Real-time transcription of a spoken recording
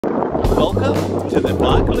Welcome to the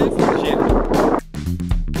Nightcliff Jetty.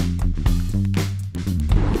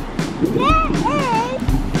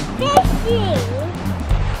 There is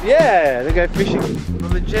fishing. Yeah, they go fishing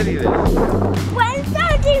on the jetty there. When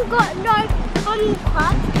something got no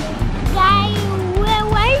club,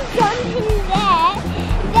 when something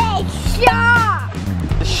there's sharks.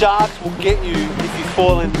 The sharks will get you if you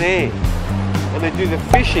fall in there. And they do the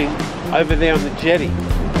fishing over there on the jetty.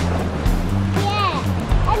 Yeah,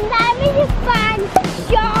 and that means you find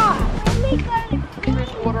sharks. Let me go to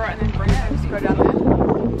Drink water and then bring it and just go down there.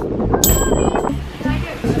 Can I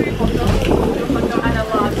get 2 hot dogs? A hot dog and a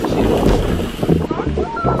large chip.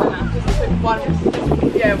 Just one.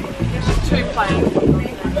 Yeah, just 2 plain.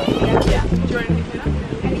 Yeah. Do you want anything for that?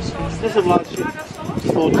 Any sauce? There's some large chips.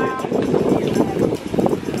 Small chips.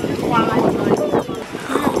 One of those.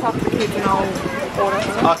 Talk to the kids and I'll order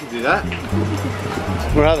them. I can do that.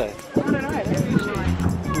 Where are they? I don't know.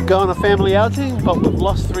 We go on a family outing, but we've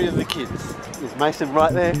lost 3 of the kids. There's Mason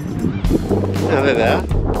right there. Oh, there they are.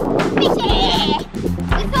 fishes.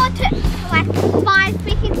 We saw like 5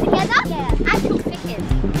 fishes together. Yeah, actual fishes.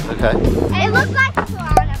 Okay. And it looks like a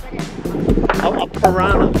piranha, but it's Oh, a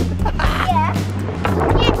piranha. yeah.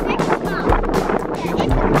 Yeah, it's very small. Yeah,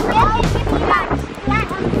 it's like flat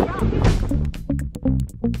on the rock.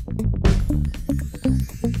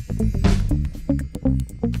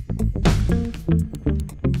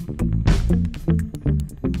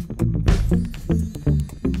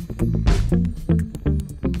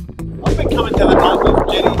 I've been coming to the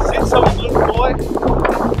Nightcliff Jetty since I was a little boy,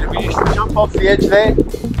 and we used to jump off the edge there.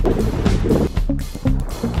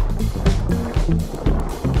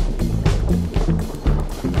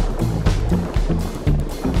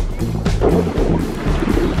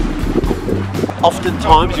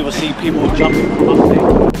 Oftentimes you will see people jumping from up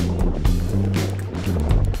there.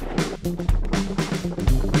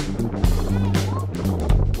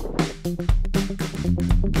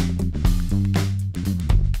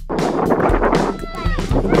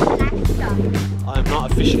 I'm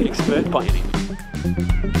not a fishing expert by any means.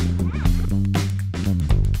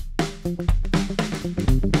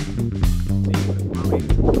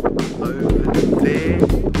 Over there,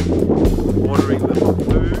 watering the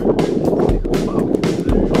food.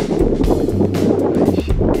 There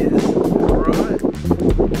she is. Right.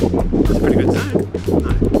 That's a pretty good zoom.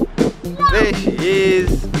 No. There she is.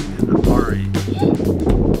 In the orange.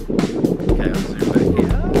 Okay, I'll zoom back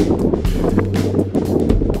here.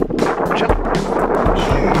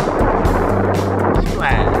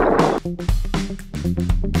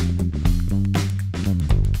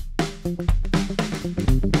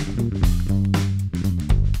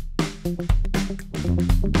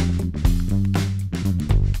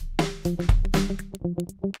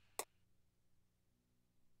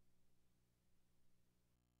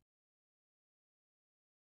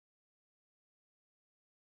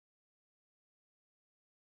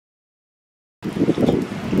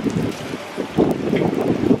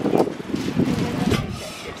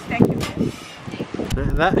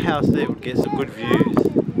 That house there would get some good views.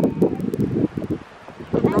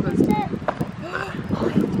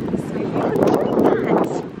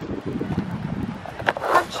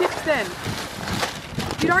 Have chips then.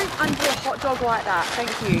 You don't undo a hot dog like that.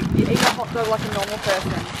 Thank you. You eat a hot dog like a normal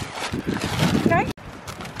person. Okay?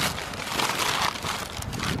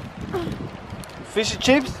 Fish and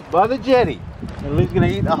chips by the jetty. And Liv's gonna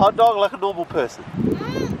eat a hot dog like a normal person.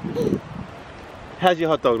 How's your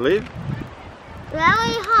hot dog, Liv? Very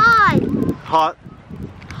hard. Hot?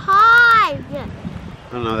 Hard. I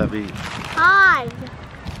don't know what that means. Hard.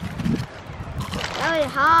 Very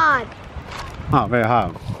hard. Oh, very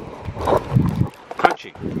hard.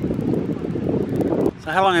 Crunchy.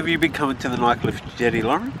 So how long have you been coming to the Nightcliff Jetty,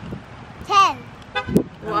 Lauren? 10.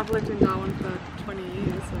 Well, I've lived in Darwin for 20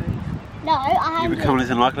 years, so No, I haven't. You've been coming to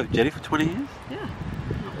the Nightcliff Jetty for 20 years? yeah.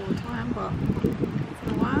 Not all the time, but for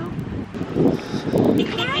a while.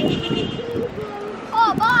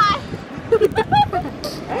 Oh, bye. You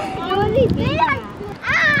only did that.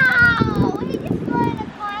 Ow! He just got in a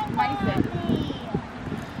car and got me.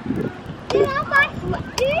 Dude, how much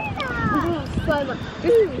do that? So much.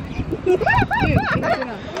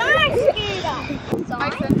 Nice, Scooter. Sorry.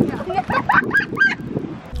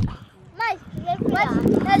 Nice,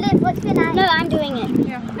 what's your name? No, I'm doing it.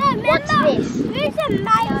 Yeah. No, what's this? Who's a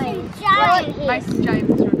Mason James? Mason James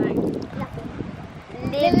is your name.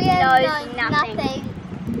 Liv knows nothing.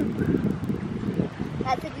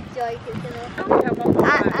 That's a good joke, isn't it?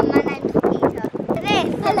 My name's Peter.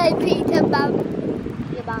 Hello, Peter, bum.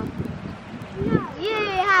 Your bum. No. You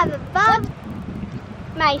have a bum.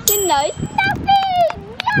 Mason knows nothing.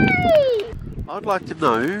 Yay! I'd like to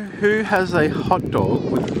know who has a hot dog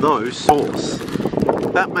with no sauce.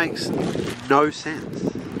 That makes no sense.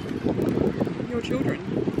 Your children,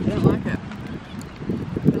 they don't like it.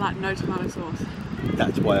 They like no tomato sauce.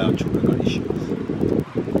 That's why our children got issues.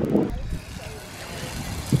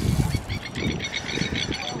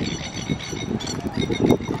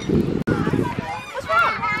 What's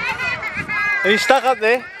wrong? Are you stuck up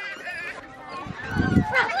there?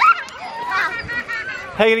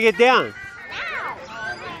 How are you going to get down?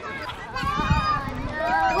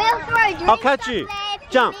 We'll throw drinks I'll catch you.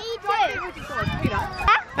 Jump.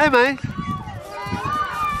 Hey mate.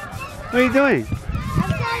 What are you doing?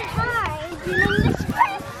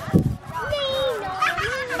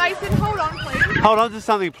 Mason, hold on please. Hold on to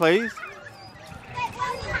something please.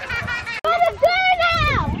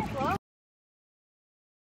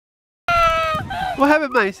 What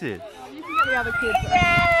happened, Mason? You can get the other kids.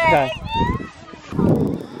 Okay.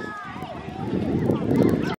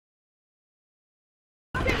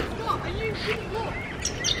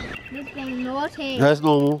 He's being naughty. That's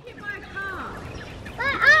normal. But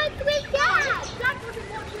I quit that. Dad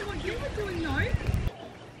wasn't watching what you were doing, no?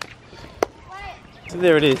 So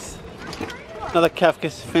there it is. Another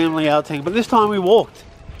Kafkas family outing, but this time we walked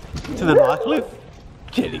to the Nightcliff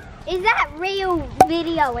Jetty. Is that real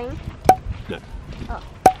videoing? No. Oh.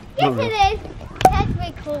 Yes, it is. Let's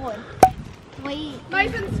record. Wait.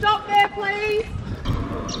 Mason, stop there, please.